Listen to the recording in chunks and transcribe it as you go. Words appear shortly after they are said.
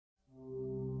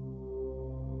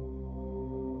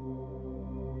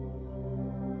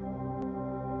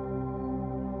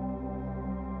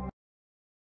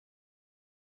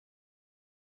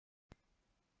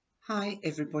Hi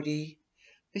everybody,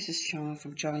 this is Shah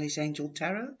from Charlie's Angel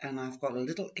Tarot, and I've got a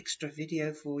little extra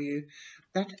video for you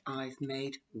that I've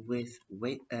made with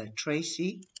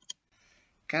Tracy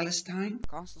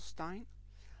Castledine,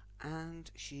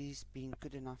 and she's been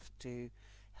good enough to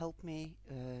help me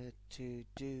to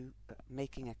do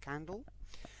making a candle,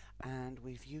 and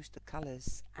we've used the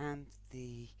colors and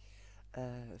the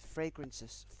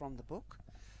fragrances from the book.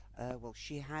 Well,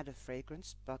 she had a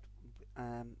fragrance, but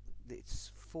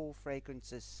it's 4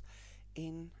 fragrances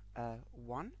in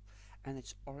one, and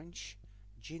it's orange,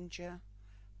 ginger,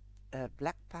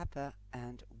 black pepper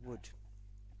and wood.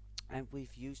 And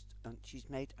we've used she's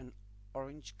made an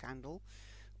orange candle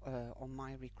on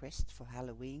my request for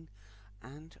Halloween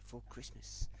and for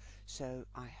Christmas. So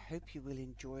I hope you will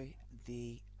enjoy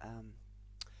the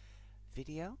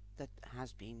video that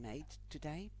has been made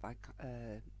today by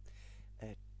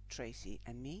Tracy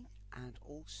and me, and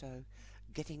also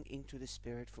getting into the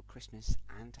spirit for Christmas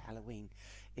and Halloween.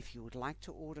 If you would like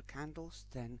to order candles,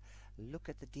 then look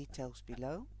at the details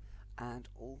below, and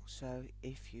also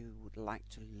if you would like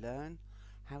to learn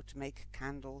how to make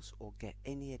candles or get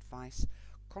any advice,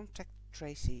 contact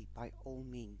Tracy by all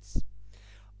means.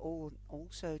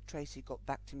 Also, Tracy got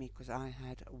back to me because I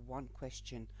had one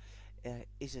question.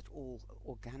 Is it all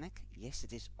organic? Yes,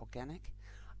 it is organic,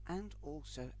 and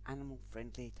also animal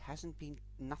friendly.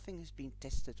 Nothing has been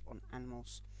tested on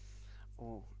animals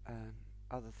or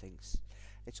other things.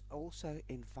 It's also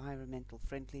environmental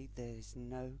friendly. There is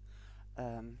no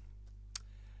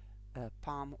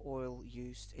palm oil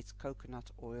used. It's coconut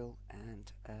oil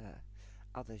and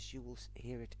others. You will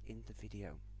hear it in the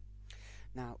video.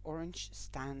 Now, orange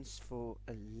stands for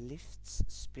lifts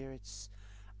spirits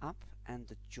up and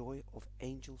the joy of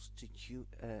angels to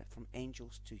from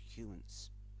angels to humans.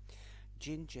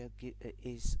 Ginger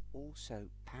is also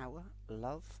power,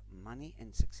 love, money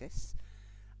and success.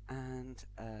 And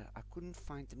I couldn't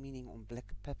find the meaning on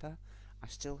black pepper. I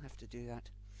still have to do that.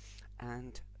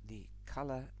 And the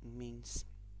color means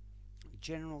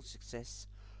general success,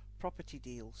 property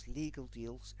deals, legal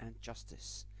deals and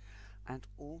justice. And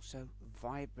also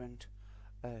vibrant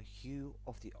hue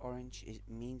of the orange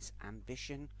means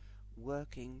ambition,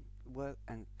 work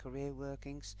and career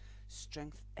workings,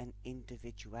 strength and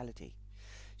individuality.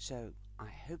 So I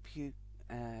hope you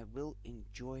will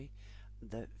enjoy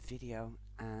the video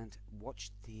and watch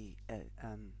the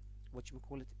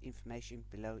information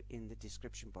below in the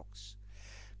description box.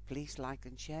 Please like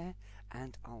and share,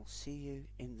 and I'll see you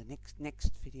in the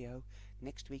next video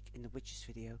next week in the witches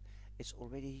video. It's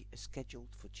already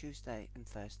scheduled for Tuesday and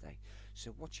Thursday,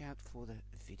 so watch out for the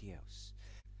videos.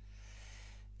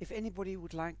 If anybody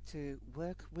would like to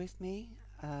work with me,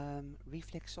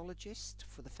 reflexologist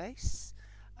for the face,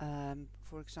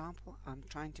 for example, I'm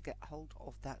trying to get hold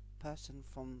of that person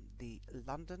from the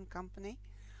London company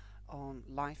on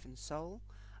Life and Soul.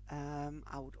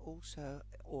 I would also,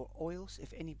 or oils,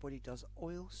 if anybody does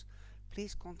oils,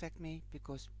 please contact me,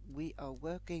 because we are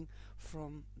working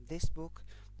from this book,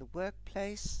 The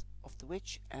Workplace of the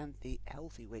Witch and the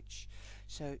Healthy Witch.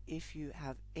 So if you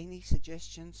have any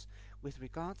suggestions with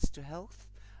regards to health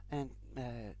and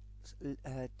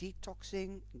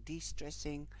detoxing,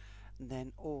 de-stressing,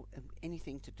 then or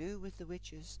anything to do with the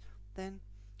witches, then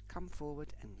come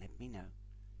forward and let me know.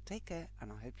 Take care,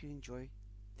 and I hope you enjoy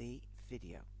the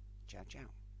video. Ciao, ciao.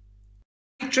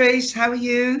 Hi Trace, how are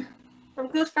you? I'm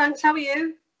good, thanks. How are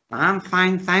you? I'm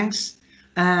fine, thanks.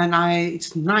 And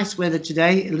it's nice weather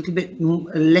today, a little bit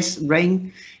less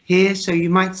rain here, so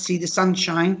you might see the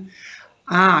sunshine.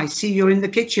 I see you're in the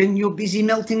kitchen. You're busy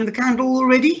melting the candle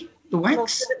already, the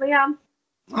wax? Definitely am.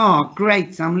 Oh,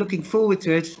 great. I'm looking forward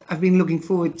to it. I've been looking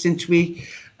forward since we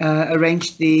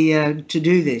arranged to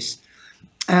do this.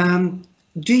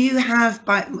 Do you have,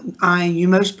 you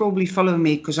most probably follow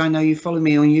me, because I know you follow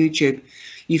me on YouTube.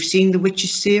 You've seen the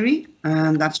Witches series,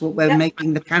 and that's what we're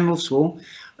making the candles for.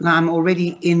 And I'm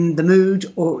already in the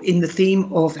mood or in the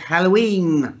theme of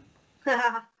Halloween.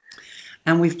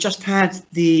 And we've just had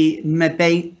the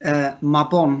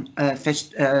Mabon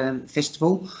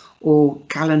festival, or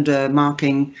calendar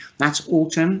marking. That's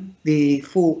autumn, the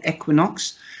fall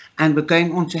equinox. And we're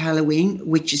going on to Halloween,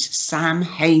 which is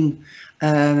Samhain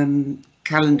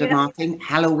calendar marking,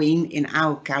 Halloween in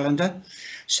our calendar.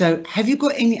 So have you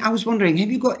got any, I was wondering, have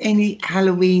you got any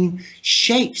Halloween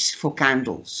shapes for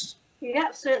candles? Yeah,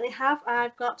 certainly have.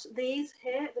 I've got these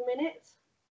here at the minute.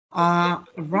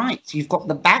 Right, you've got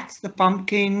the bat, the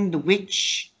pumpkin, the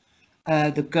witch,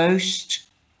 the ghost,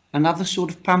 another sort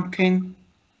of pumpkin.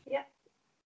 Yeah.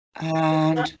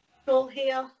 And skull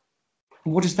here.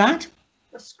 What is that?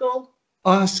 A skull.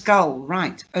 Oh, a skull,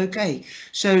 right. Okay.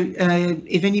 So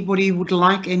if anybody would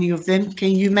like any of them,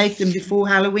 can you make them before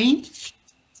Halloween?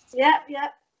 Yep,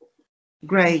 yep.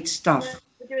 Great Yeah, stuff.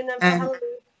 we're doing them for And Halloween.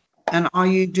 and are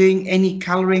you doing any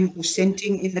colouring or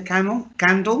scenting in the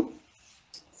candle?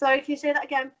 Sorry, can you say that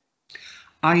again?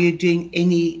 Are you doing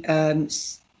any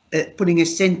putting a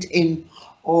scent in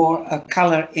or a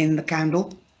colour in the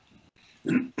candle?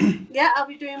 Yeah, I'll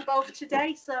be doing both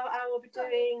today. So I will be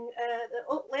doing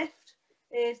the uplift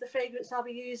is the fragrance I'll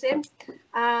be using,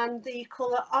 and the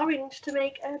colour orange to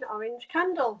make an orange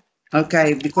candle.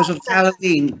 Okay, because of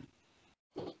Halloween.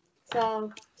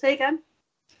 So say again.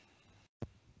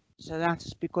 So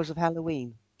that's because of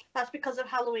Halloween. That's because of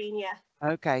Halloween, yeah.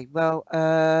 Okay, well,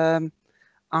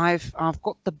 I've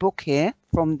got the book here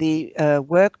from the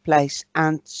Workplace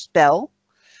and Spell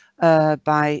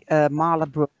by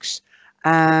Marla Brooks,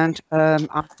 and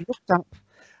I've looked up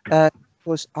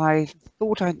because I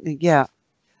thought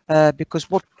because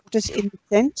what is in the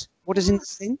scent? What is in the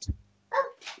scent?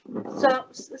 So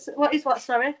what is what?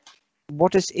 Sorry.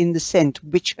 What is in the scent?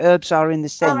 Which herbs are in the All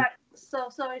scent? right. So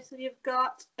sorry. So you've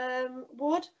got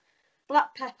wood,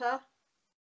 black pepper.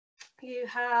 You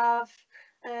have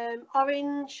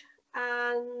orange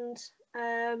and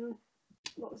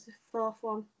what was the fourth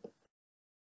one?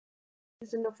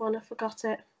 There's another one. I forgot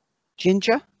it.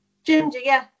 Ginger? Ginger.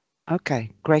 Yeah. Okay,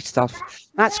 great stuff.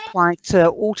 That's quite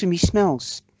autumny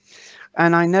smells.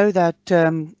 And I know that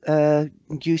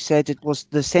you said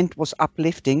the scent was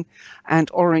uplifting,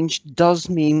 and orange does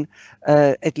mean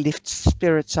it lifts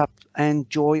spirits up and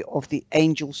joy of the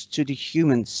angels to the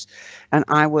humans. And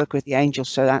I work with the angels,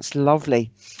 so that's lovely.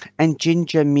 And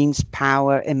ginger means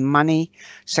power and money,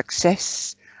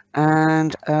 success,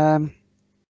 and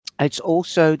it's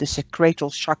also the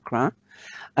sacral chakra.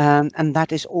 And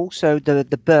that is also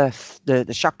the birth,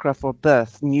 the chakra for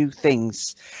birth, new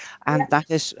things, and that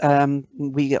is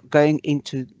we are going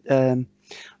into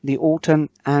the autumn,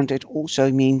 and it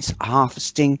also means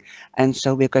harvesting, and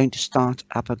so we're going to start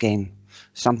up again,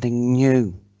 something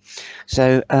new.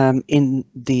 So in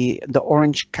the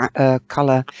orange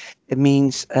color, it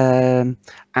means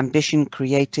ambition,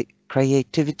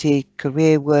 creativity,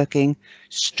 career working,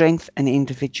 strength, and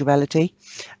individuality.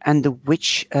 And the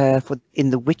witch, in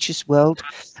the witch's world,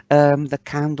 the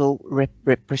candle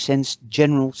represents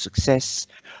general success,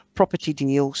 property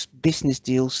deals, business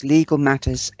deals, legal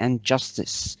matters, and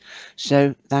justice.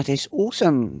 So that is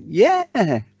awesome. Yeah.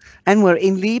 And we're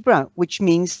in Libra, which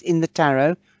means in the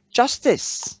tarot,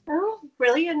 justice. Oh,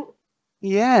 brilliant.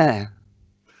 Yeah.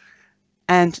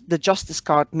 And the justice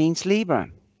card means Libra.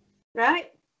 Right.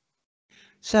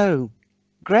 So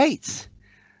great.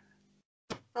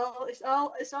 Oh, it's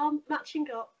all matching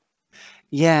up.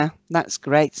 Yeah, that's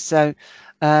great. So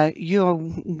you're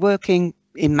working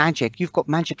in magic. You've got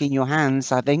magic in your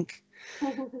hands, I think.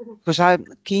 Because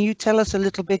can you tell us a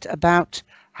little bit about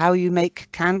how you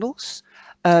make candles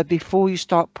before you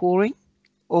start pouring?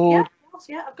 Or Yeah, of course,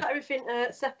 yeah. I've got everything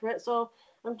separate, so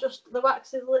the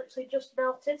wax is literally just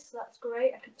melted, so that's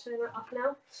great. I can turn it off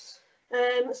now.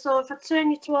 So if I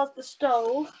turn you towards the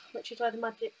stove, which is where the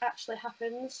magic actually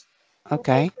happens,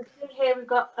 okay, here we've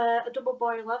got a double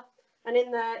boiler, and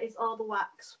in there is all the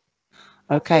wax.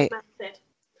 That's okay. been melted.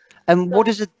 And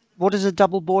So, what is a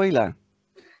double boiler?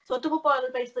 so a double boiler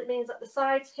basically means that the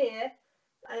sides here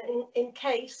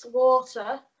encase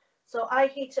water. So I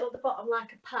heat it at the bottom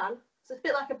like a pan. So it's a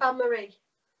bit like a bain marie.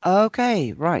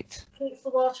 Okay, right. Keeps the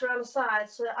water around the side.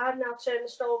 So I've now turned the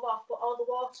stove off, but all the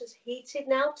water's heated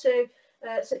now to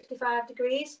 65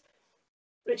 degrees,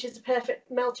 which is the perfect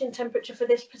melting temperature for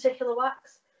this particular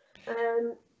wax.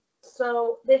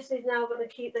 So this is now going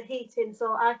to keep the heat in.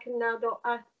 So I can now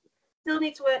I still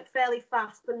need to work fairly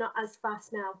fast, but not as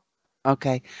fast now.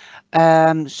 Okay.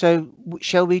 So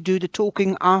shall we do the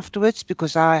talking afterwards?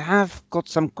 Because I have got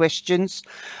some questions,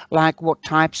 like what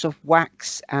types of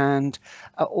wax, and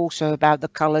also about the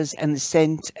colors and the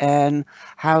scent, and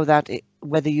how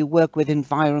whether you work with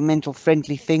environmental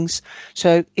friendly things.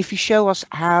 So if you show us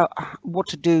what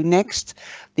to do next,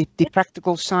 the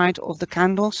practical side of the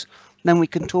candles, then we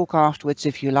can talk afterwards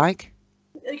if you like.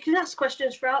 You can ask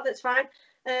questions throughout, that's fine.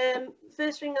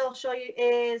 First thing I'll show you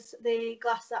is the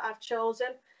glass that I've chosen.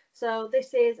 So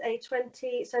this is a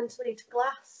 20 centilitre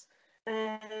glass,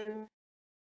 and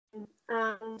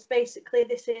basically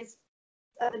this is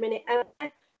at the minute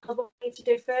empty. What I need to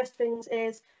do first things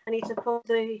is I need to put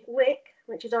the wick,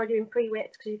 which is already been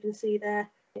pre-wicked, because you can see there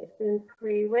it's been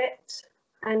pre-wicked.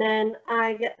 And then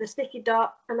I get the sticky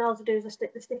dot, and all I do is I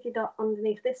stick the sticky dot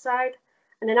underneath this side.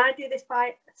 And then I do this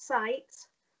by sight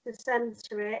to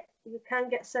centre it. You can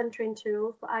get centering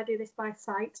tools, but I do this by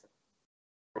sight.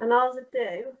 And all I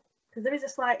do, because there is a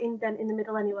slight indent in the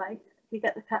middle anyway, if you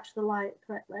get the catch the light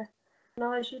correctly. And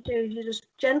all you do is you just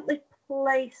gently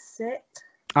place it.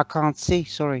 I can't see,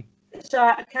 sorry. So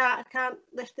I can't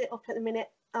lift it up at the minute.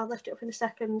 I'll lift it up in a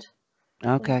second.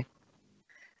 Okay.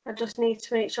 I just need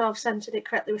to make sure I've centered it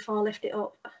correctly before I lift it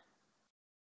up.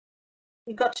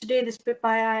 You've got to do this bit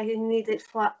by eye. You need it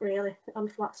flat, really, on a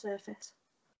flat surface.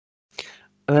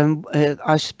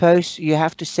 I suppose you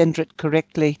have to center it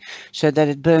correctly so that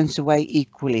it burns away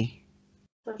equally,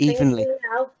 So evenly.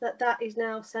 now that is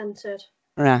now centered.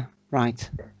 Yeah, right.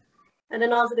 And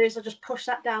then all I do is I just push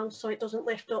that down so it doesn't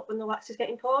lift up when the wax is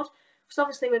getting poured. Because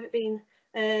obviously with it being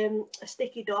a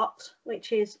sticky dot,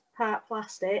 which is part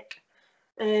plastic,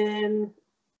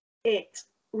 it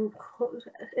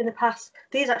in the past,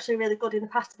 these are actually really good. In the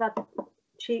past I've had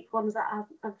cheap ones that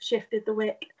I've shifted the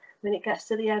wick when it gets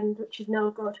to the end, which is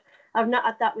no good. I've not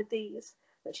had that with these,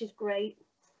 which is great.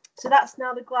 So that's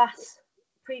now the glass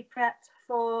pre-prepped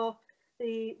for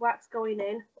the wax going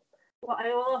in. What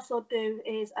I also do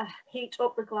is I heat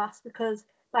up the glass, because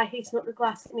by heating up the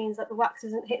glass it means that the wax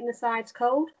isn't hitting the sides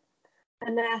cold,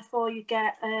 and therefore you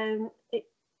get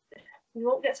you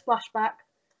won't get splashback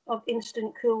of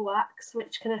instant cool wax,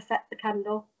 which can affect the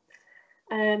candle,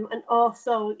 and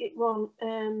also it won't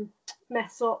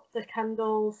mess up the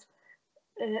candle's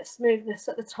smoothness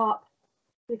at the top,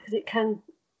 because it can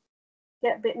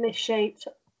get a bit misshaped.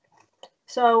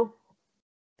 So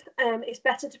it's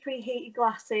better to preheat your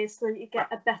glasses so that you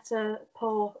get a better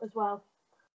pour as well.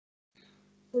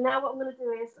 So now what I'm going to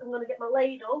do is I'm going to get my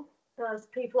ladle, because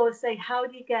people always say, how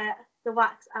do you get the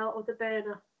wax out of the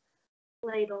burner?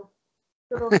 Ladle.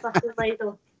 Good old fashioned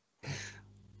ladle.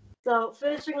 So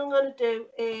first thing I'm going to do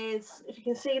is, if you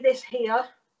can see this here.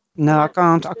 No, I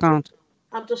can't.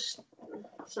 I'll just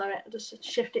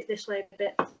shift it this way a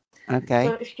bit. Okay.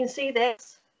 So if you can see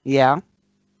this. Yeah.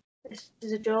 This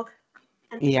is a jug.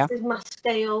 And yeah. This is my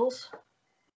scales.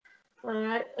 All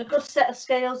right, a good set of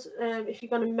scales if you're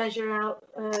going to measure out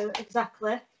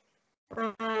exactly.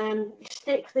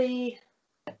 Stick the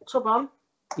tub on.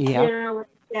 Yeah.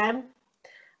 Again,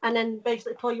 and then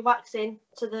basically pour your wax in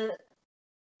to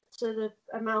the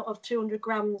amount of 200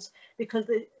 grams, because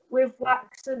with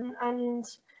wax and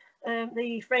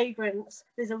the fragrance,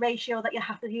 there's a ratio that you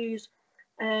have to use,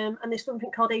 and there's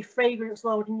something called a fragrance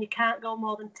load, and you can't go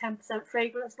more than 10%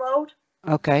 fragrance load.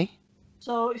 Okay.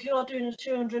 So if you're doing a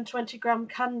 220 gram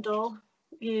candle,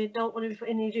 you don't want to be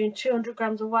putting, you're doing 200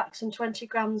 grams of wax and 20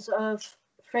 grams of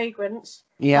fragrance.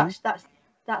 Yeah.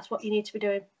 That's what you need to be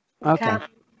doing. Okay.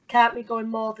 Can't be going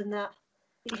more than that.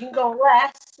 You can go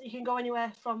less. You can go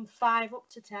anywhere from 5 up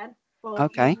to 10. But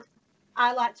okay.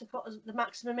 I like to put the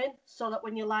maximum in, so that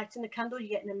when you're lighting the candle, you're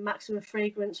getting a maximum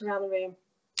fragrance around the room.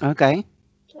 Okay.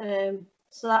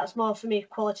 So that's more for me,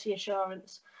 quality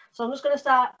assurance. So I'm just going to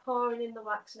start pouring in the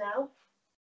wax now.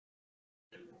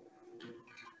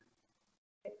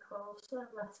 Get closer,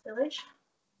 less spillage.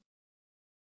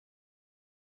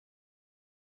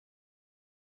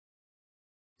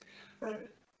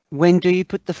 When do you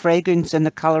put the fragrance and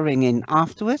the colouring in?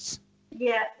 Afterwards?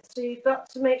 Yeah, so you've got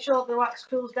to make sure the wax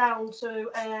cools down to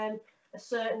a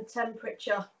certain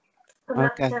temperature. And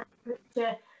okay. that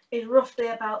temperature is roughly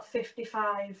about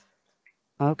 55.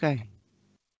 Okay.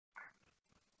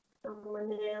 And we're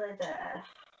nearly there.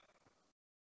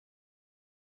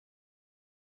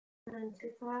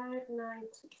 95,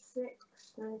 96,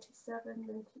 97,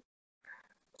 90,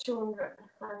 200.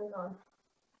 Hang on.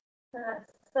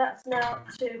 That's now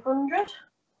 200.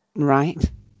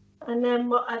 Right. And then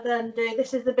what I then do,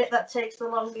 this is the bit that takes the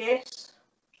longest.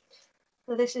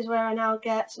 So this is where I now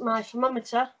get my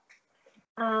thermometer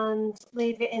and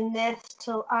leave it in this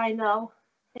till I know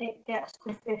it gets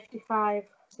to 55.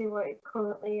 See what it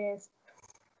currently is.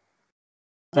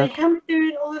 So you can be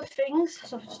doing other things.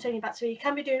 So just turning back to me, you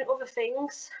can be doing other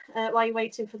things while you're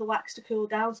waiting for the wax to cool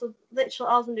down. So literally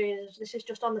all I'm doing is, this is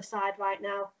just on the side right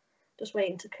now, just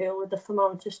waiting to cool with the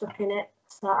thermometer stuck in it,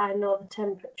 so that I know the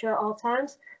temperature at all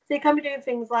times. So you can be doing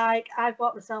things like, I've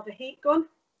bought myself a heat gun,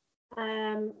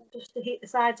 just to heat the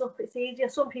sides up. It's easier.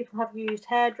 Some people have used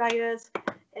hair dryers.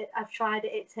 I've tried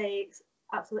it. It takes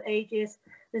absolute ages.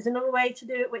 There's another way to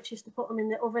do it, which is to put them in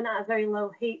the oven at a very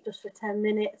low heat, just for 10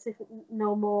 minutes, if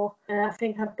no more. I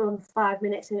think I've done 5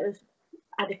 minutes and it was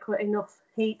adequate enough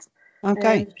heat.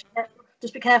 Okay.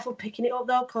 Just be careful picking it up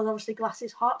though, because obviously glass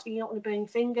is hot and you don't want to burn your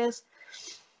fingers.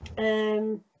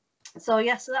 So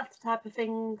yeah, so that's the type of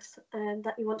things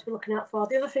that you want to be looking out for.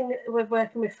 The other thing that we're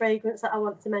working with fragrance that I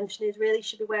want to mention is, really you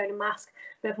should be wearing a mask.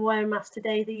 But if I'm wearing a mask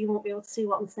today, that you won't be able to see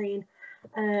what I'm saying,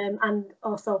 and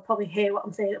also probably hear what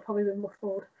I'm saying. It'll probably be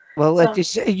muffled. Well,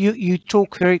 So you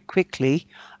talk very quickly,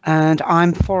 and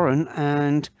I'm foreign,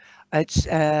 and it's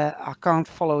I can't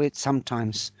follow it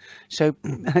sometimes. So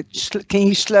can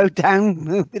you slow down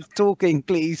with talking,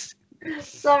 please?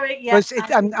 sorry, yeah, Because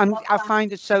I do I that.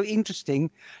 find it so interesting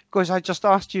because I just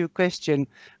asked you a question,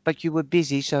 but you were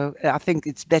busy, so I think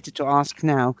it's better to ask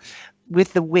now.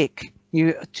 With the wick,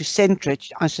 you to center it,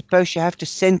 I suppose you have to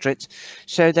center it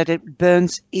so that it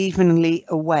burns evenly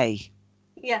away.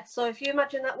 Yeah, so if you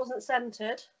imagine that wasn't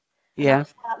centered and that Yeah.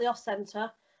 was slightly off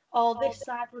center, all this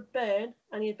side would burn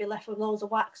and you'd be left with loads of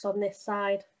wax on this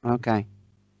side. Okay.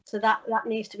 So that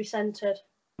needs to be centered.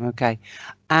 Okay.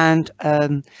 And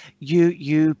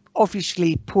you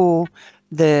obviously pour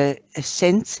the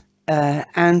scent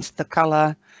and the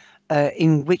color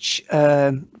in which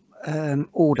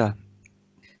order?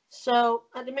 So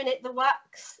at the minute the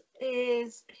wax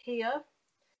is here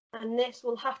and this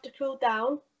will have to cool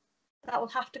down. That will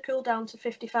have to cool down to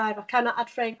 55. I cannot add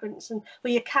fragrance, and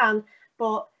well, you can,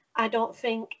 but I don't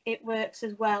think it works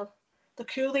as well. The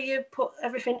cooler you put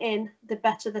everything in, the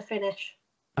better the finish.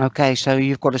 Okay, so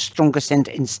you've got a stronger scent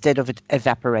instead of it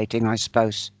evaporating, I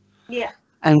suppose. Yeah.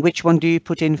 And which one do you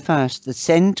put in first, the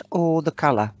scent or the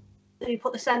color? So you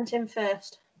put the scent in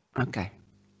first, Okay.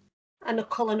 and the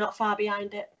colour not far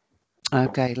behind it.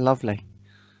 Okay, lovely.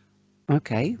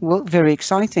 Okay, well, very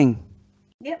exciting.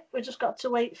 Yep, we just got to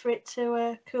wait for it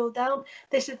to cool down.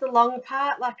 This is the long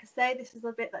part, like I say, this is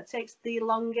the bit that takes the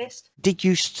longest. Did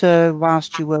you stir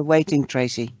whilst you were waiting,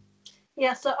 Tracy?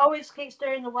 Yeah, so always keep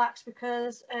stirring the wax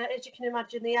because, as you can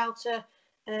imagine, the outer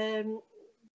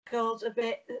goes a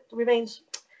bit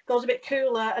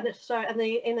cooler, and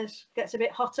the inner gets a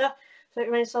bit hotter. So it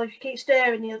remains. So if you keep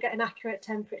stirring, you'll get an accurate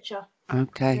temperature.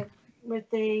 Okay. With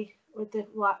the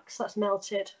wax that's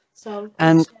melted. So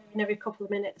And stirring every couple of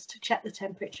minutes to check the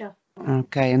temperature.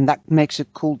 okay, and that makes it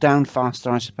cool down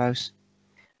faster, I suppose.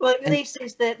 Well, it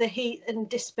releases the heat and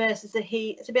disperses the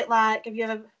heat. It's a bit like have you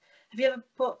ever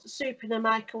put soup in a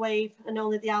microwave and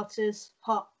only the outer's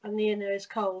hot and the inner is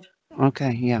cold?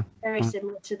 Okay, yeah. Very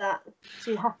similar to that.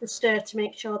 So you have to stir to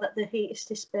make sure that the heat is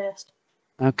dispersed.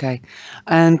 Okay.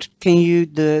 And can you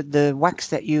the wax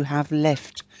that you have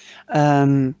left,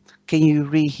 can you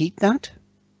reheat that?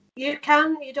 You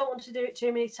can. You don't want to do it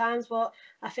too many times, but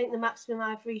I think the maximum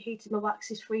I've reheated my wax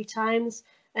is 3 times,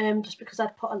 just because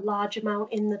I'd put a large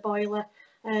amount in the boiler.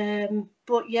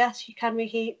 But yes, you can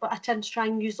reheat, but I tend to try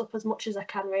and use up as much as I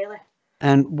can, really.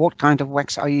 And what kind of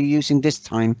wax are you using this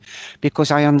time?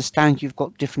 Because I understand you've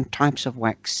got different types of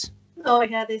wax. Oh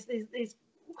yeah, there's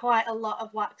quite a lot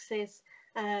of waxes.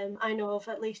 I know of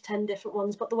at least 10 different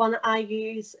ones, but the one that I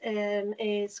use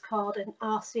is called an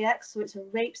RCX, so it's a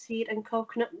rapeseed and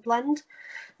coconut blend.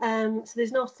 So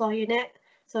there's no soy in it,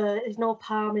 so there's no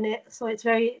palm in it, so it's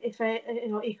very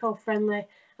eco-friendly,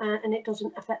 and it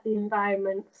doesn't affect the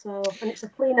environment. So, and it's a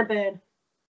cleaner burn.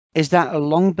 Is that a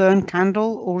long burn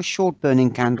candle or a short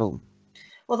burning candle?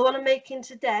 Well, the one I'm making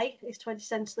today is 20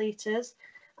 centilitres,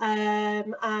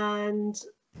 and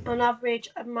on average,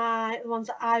 the ones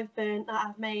that I've burnt, that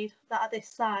I've made, that are this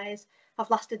size, have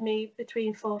lasted me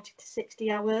between 40 to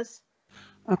 60 hours.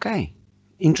 Okay,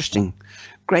 interesting.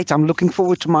 Great, I'm looking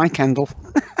forward to my candle.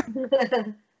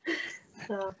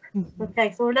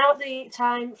 Okay, so we're now at the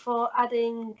time for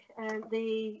adding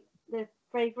the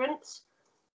fragrance.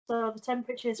 So the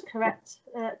temperature is correct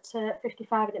at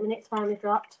 55 in a minute. It's finally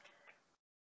dropped.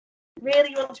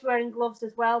 Really, you want to be wearing gloves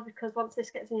as well, because once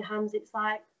this gets in your hands, it's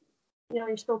like,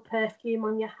 you spill perfume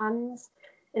on your hands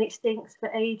and it stinks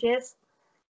for ages.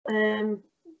 So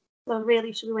really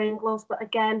you should be wearing gloves, but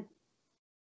again,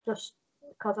 just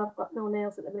because I've got no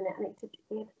nails at the minute, I need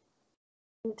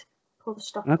to pull the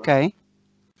stopper. Okay.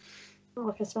 Oh,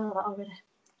 I can smell that already.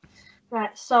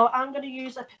 Right, so I'm going to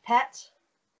use a pipette.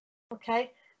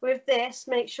 Okay, with this,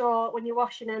 make sure when you're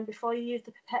washing them, before you use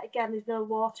the pipette again, there's no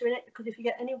water in it, because if you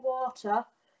get any water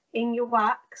in your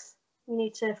wax, you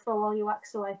need to throw all your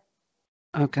wax away.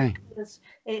 Okay. Because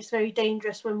it's very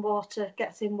dangerous when water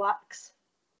gets in wax.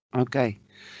 Okay.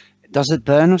 Does it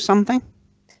burn or something?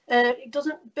 It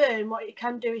doesn't burn. What it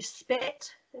can do is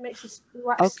spit. It makes the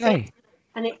wax spit,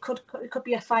 and it could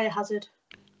be a fire hazard.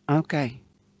 Okay.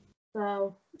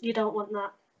 So you don't want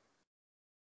that.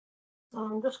 So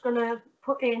I'm just going to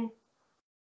put in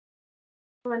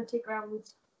 20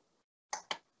 grams.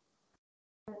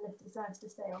 And this decides to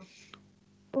stay on.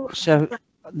 So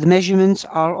the measurements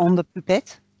are on the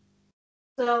pipette?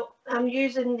 So I'm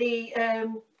using the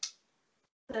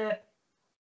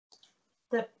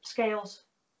scales.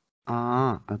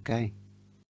 Ah, okay.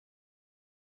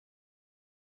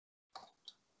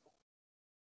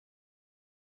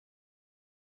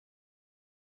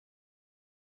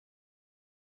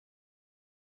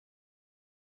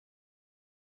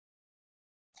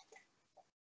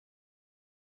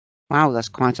 Wow, that's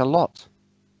quite a lot.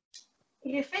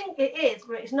 You think it is,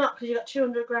 but it's not, because you've got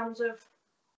 200 grams of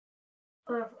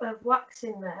wax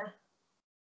in there.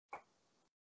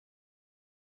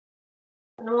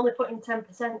 And I'm only putting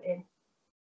 10% in.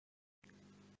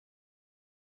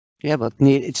 Yeah, but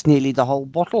it's nearly the whole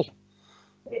bottle.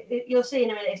 You'll see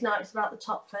in a minute, it's not, it's about the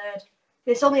top third.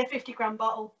 It's only a 50-gram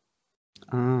bottle.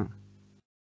 Ah.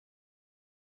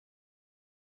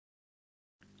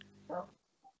 So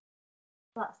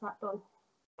that's that done.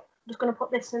 I'm just going to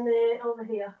put this in over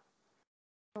here.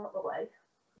 Out the way.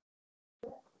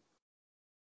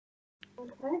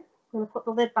 Okay, I'm going to put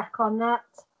the lid back on that.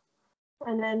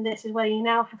 And then this is where you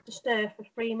now have to stir for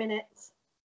 3 minutes.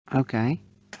 Okay.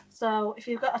 So if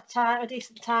you've got a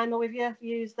decent timer with you,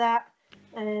 use that.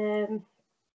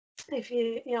 If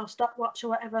you stopwatch or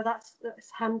whatever, that's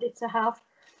handy to have.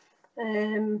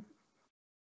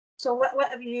 So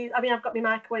whatever you, I mean, I've got my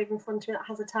microwave in front of me that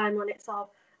has a timer on it,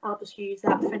 so I'll just use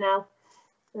that for now.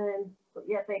 But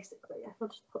yeah, basically, yeah, I'll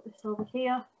just put this over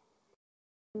here.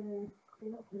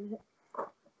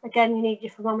 Again, you need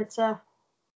your thermometer.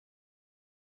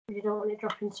 You don't want it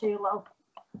dropping too low.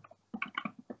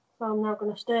 So I'm now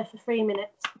going to stir for 3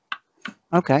 minutes.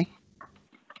 Okay.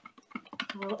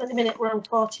 At the minute we're on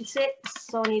 46,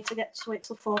 so I need to get to it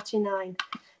till 49.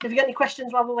 Have you got any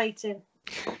questions while we're waiting?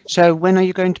 So when are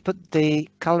you going to put the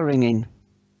colouring in?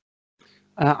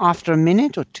 After a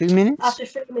minute or 2 minutes? After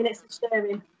 3 minutes of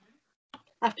stirring.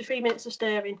 After 3 minutes of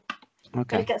stirring.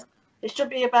 Okay. It should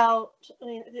be about, I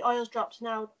mean, the oil's dropped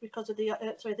now because of the,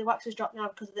 the wax has dropped now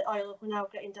because of the oil. We're now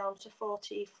getting down to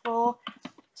 44.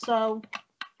 So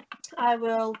I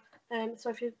will,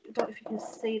 so if you don't know if you can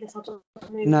see this, I'll just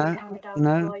move the camera down.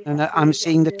 No, I'm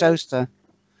seeing the toaster.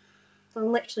 So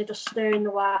I'm literally just stirring the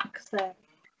wax there.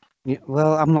 Yeah,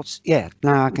 well, I'm not, yeah,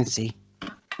 now I can see.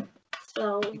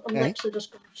 So I'm literally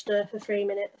just going to stir for 3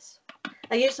 minutes.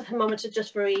 I use the thermometer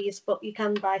just for ease, but you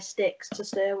can buy sticks to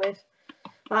stir with.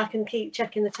 But I can keep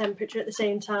checking the temperature at the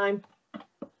same time.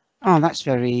 Oh, that's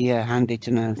very handy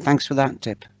to know. Thanks for that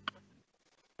tip.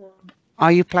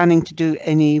 Are you planning to do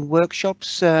any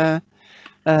workshops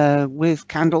with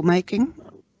candle making?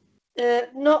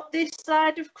 Not this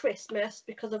side of Christmas,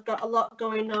 because I've got a lot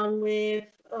going on with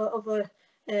other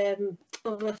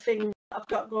things I've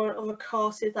got going, other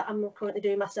courses that I'm currently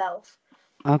doing myself.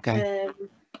 Okay.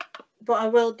 But I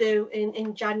will do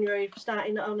in January,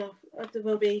 starting on there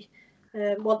will be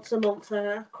once a month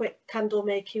a quick candle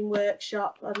making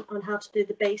workshop on how to do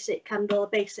the basic candle, a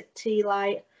basic tea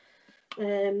light,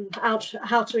 how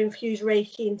to infuse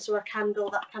reiki into a candle,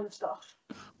 that kind of stuff.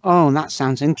 Oh, that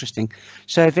sounds interesting.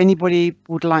 So if anybody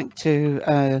would like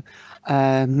to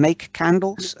make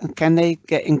candles, can they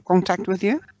get in contact with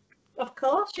you? Of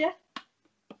course, yeah.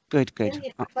 Good.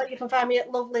 Yeah, you can find me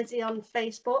at Love Lizzie on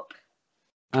Facebook.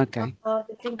 Okay. Or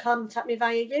you can contact me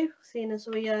via you, seeing as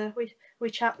we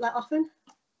chat that often.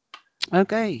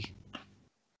 Okay.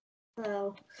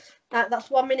 So that's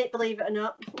 1 minute, believe it or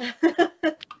not.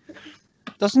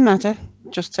 Doesn't matter.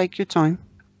 Just take your time.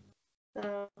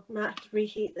 So I might have to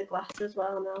reheat the glass as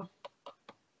well now.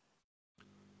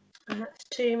 And that's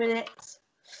 2 minutes.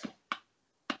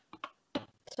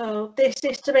 So this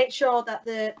is to make sure that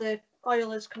the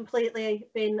oil has completely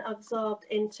been absorbed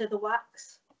into the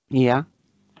wax. Yeah.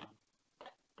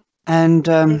 And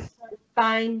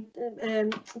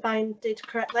binded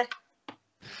correctly.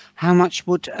 how much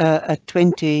would a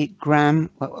 20 gram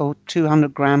or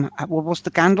 200 gram, what was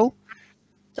the candle?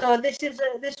 So this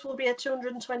will be a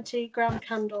 220 gram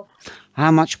candle.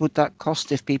 How much would that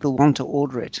cost if people want to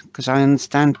order it? Because I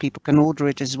understand people can order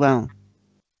it as well.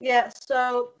 Yeah,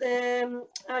 so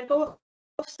I go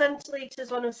off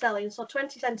centilitres when I'm selling. So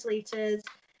 20 centilitres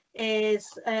is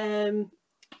a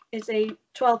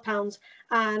 £12,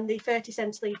 and the 30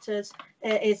 centilitres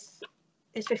is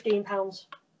 £15.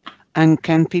 And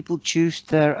can people choose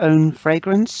their own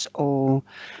fragrance, or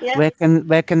yes.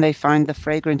 where can they find the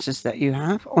fragrances that you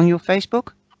have on your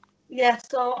Facebook? Yes,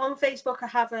 so on Facebook I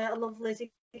have a Love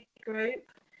Lizzie group,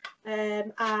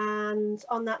 and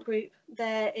on that group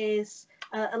there is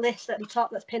a list at the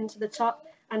top that's pinned to the top,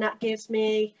 and that gives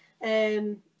me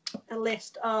a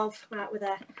list of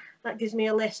That gives me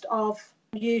a list of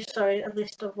a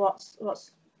list of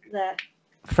what's there.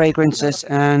 Fragrances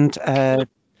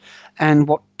and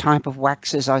what type of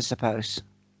waxes, I suppose.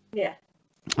 Yeah.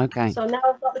 Okay. So now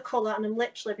I've got the colour, and I'm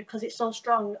literally, because it's so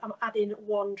strong, I'm adding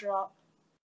 1 drop.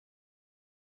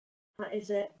 That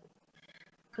is it.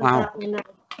 Wow. That one now,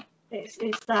 it's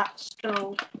that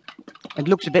strong. It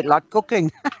looks a bit like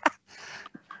cooking.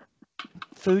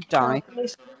 Food dye.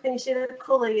 So can you see the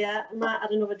colour? Yeah, I might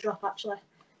add another drop actually.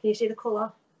 Can you see the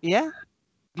colour? Yeah.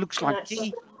 Looks like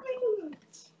tea.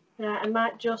 Yeah, I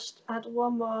might just add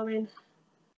one more in.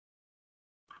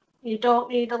 You don't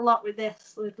need a lot with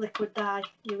this, with liquid dye.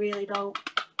 You really don't.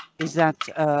 Is that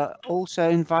also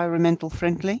environmental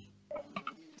friendly?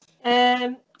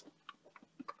 I'm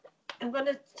going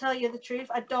to tell you the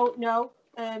truth. I don't know.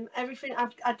 Everything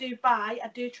I do buy, I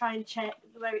do try and check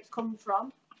where it's come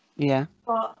from. Yeah.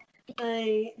 But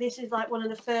this is like one of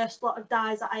the first lot of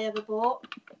dyes that I ever bought.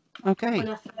 Okay. When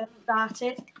I first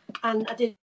started, and I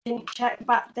didn't check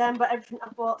back then, but everything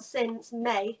I've bought since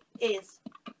May is.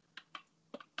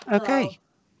 Okay.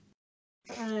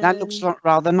 So, That looks like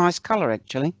rather nice colour,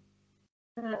 actually.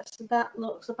 so that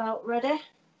looks about ready.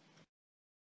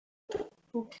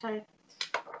 Okay.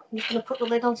 I'm just going to put the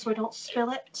lid on so we don't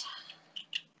spill it.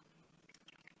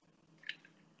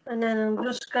 And then I'm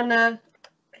just going to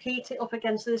heat it up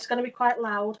again. So this is going to be quite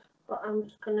loud, but I'm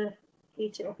just going to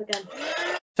heat it up again.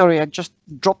 Sorry, I just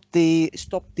stopped the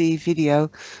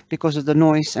video because of the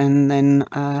noise, and then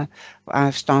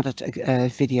I've started a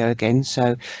video again.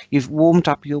 So you've warmed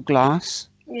up your glass.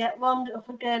 Yeah, warmed it up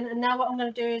again. And now what I'm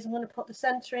going to do is I'm going to put the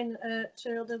centering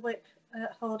to the wick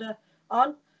holder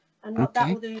on. And what that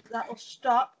will do is that will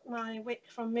stop my wick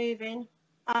from moving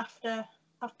after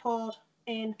I've poured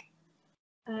in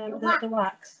the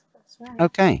wax. That's right.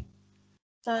 Okay.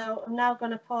 So I'm now going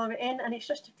to pour it in, and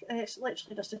it's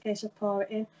literally just a case of pour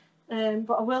it in.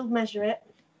 But I will measure it.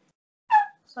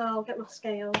 So I'll get my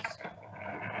scales.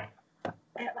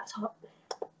 Yeah, that's hot.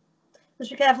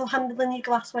 Just be careful handling your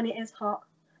glass when it is hot.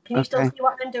 Can you still see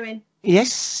what I'm doing?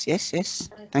 Yes, yes, yes.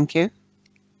 Okay. Thank you.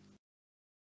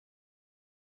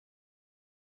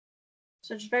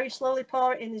 So just very slowly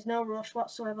pour it in. There's no rush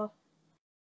whatsoever.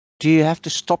 Do you have to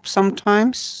stop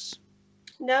sometimes?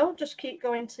 No, just keep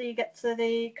going till you get to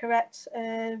the correct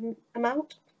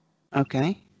amount.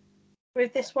 Okay.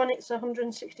 With this one, it's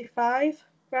 165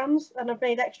 grams, and I've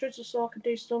made extras just so I can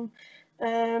do some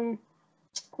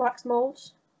wax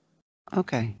molds.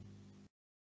 Okay.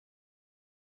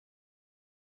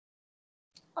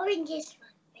 Orange one,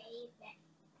 baby.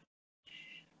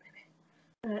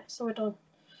 Right, so we're done.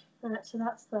 Right, so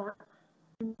that's that.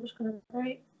 I'm just going to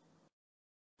very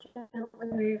gently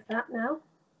remove that now.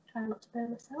 Try not to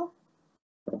burn myself.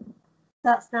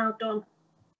 That's now done.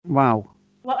 Wow.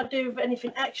 What I do with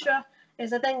anything extra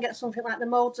is I then get something like the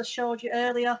molds I showed you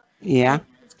earlier. Yeah.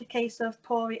 It's a case of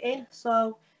pour it in.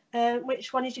 So,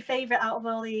 which one is your favourite out of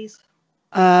all these?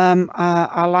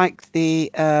 I like the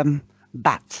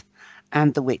bat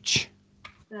and the witch.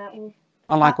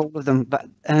 I like all of them. But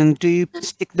do you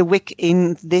stick the wick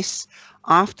in this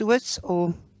afterwards,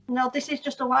 or? No, this is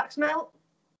just a wax melt.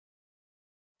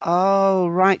 Oh,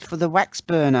 right, for the wax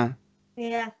burner.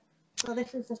 Yeah. So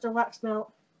this is just a wax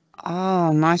melt.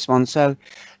 Oh, nice one. So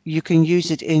you can use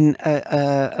it in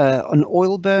an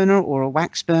oil burner or a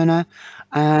wax burner,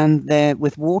 and they're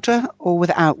with water or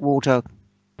without water.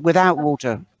 Without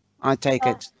water, I take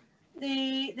it.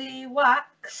 The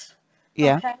wax.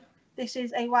 Yeah. Okay. This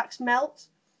is a wax melt,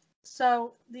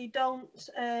 so they don't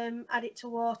add it to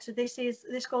water. This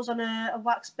goes on a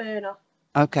wax burner.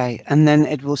 Okay, and then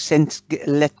it will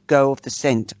let go of the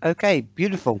scent. Okay,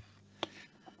 beautiful.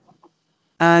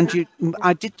 And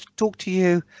I did talk to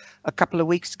you a couple of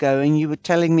weeks ago, and you were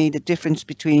telling me the difference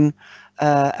between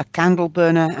a candle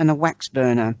burner and a wax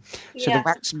burner. So Yeah.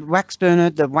 the wax burner,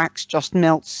 the wax just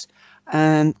melts.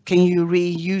 And can you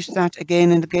reuse that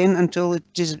again and again until it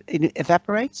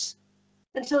evaporates?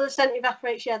 Until the scent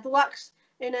evaporates, yeah. The wax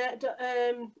in a,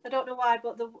 I don't know why,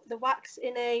 but the wax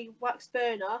in a wax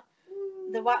burner,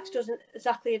 the wax doesn't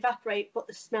exactly evaporate, but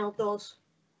the smell does.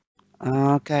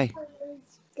 Okay.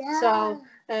 So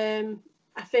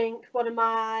I think one of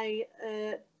my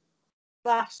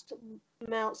last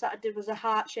melts that I did was a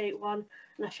heart-shaped one,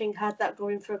 and I think I had that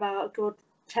going for about a good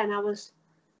 10 hours.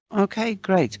 Okay,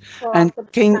 great. So And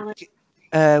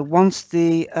once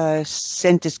the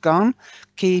scent is gone,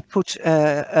 can you put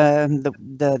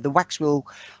the wax will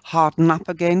harden up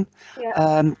again?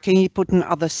 Yeah. Can you put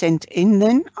another scent in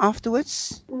then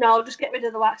afterwards? No, just get rid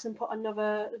of the wax and put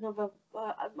another.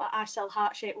 I sell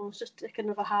heart-shaped ones. Just stick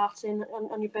another heart in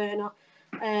on your burner,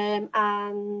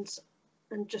 and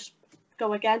just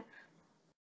go again.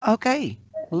 Okay,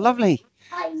 lovely.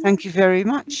 Thank you very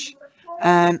much.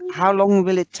 And how long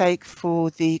will it take for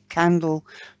the candle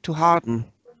to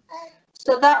harden?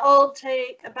 So that'll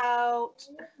take about.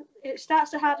 It starts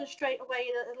to harden straight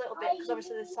away a little bit because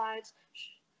obviously the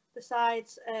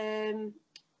sides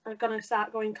are going to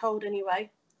start going cold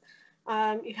anyway.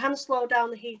 You can slow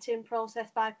down the heating process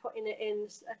by putting it in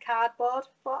a cardboard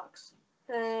box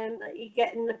that you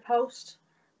get in the post.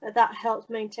 that helps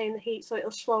maintain the heat, so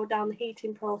it'll slow down the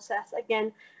heating process.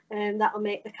 Again, that'll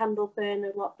make the candle burn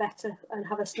a lot better and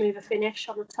have a smoother finish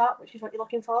on the top, which is what you're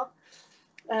looking for.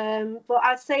 But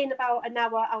I'd say in about an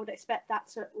hour, I would expect that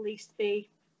to at least be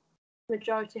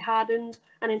majority hardened,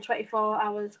 and in 24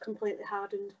 hours completely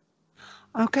hardened.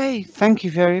 Okay, thank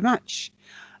you very much.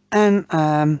 And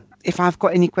if I've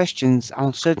got any questions,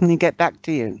 I'll certainly get back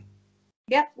to you.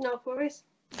 Yep, no worries.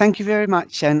 Thank you very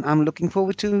much, and I'm looking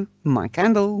forward to my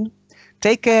candle.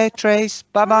 Take care, Trace.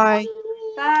 Bye-bye.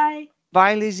 Bye.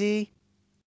 Bye, Lizzie.